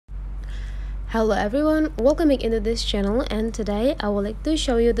Hello everyone, welcome back into this channel, and today I would like to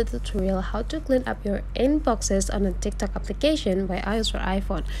show you the tutorial how to clean up your inboxes on a TikTok application by iOS or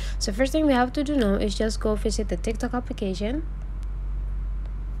iPhone. So first thing we have to do now is just go visit the TikTok application.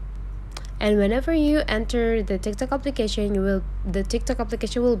 And whenever you enter the TikTok application, the TikTok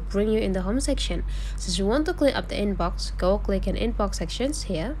application will bring you in the home section. Since you want to clean up the inbox, go click on inbox sections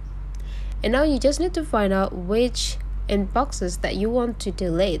here. And now you just need to find out which inboxes that you want to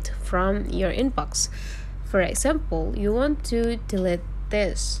delete from your inbox. For example, you want to delete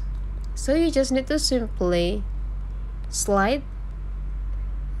this, so you just need to simply slide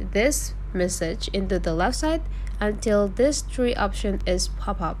this message into the left side until this three option is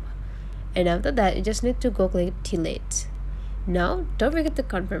pop up, and after that you just need to go click delete. Now don't forget to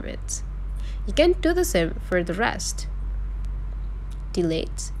confirm it. You can do the same for the rest.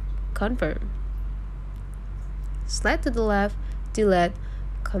 Delete, confirm, slide to the left, delete,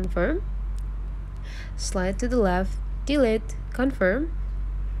 confirm, slide to the left, delete, confirm.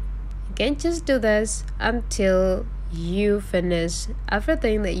 You can just do this until you finish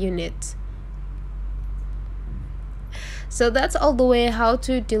everything that you need. So that's all the way how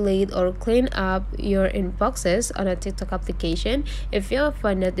to delete or clean up your inboxes on a TikTok application. If you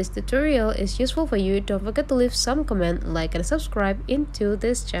find that this tutorial is useful for you, don't forget to leave some comment, like and subscribe into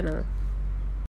this channel.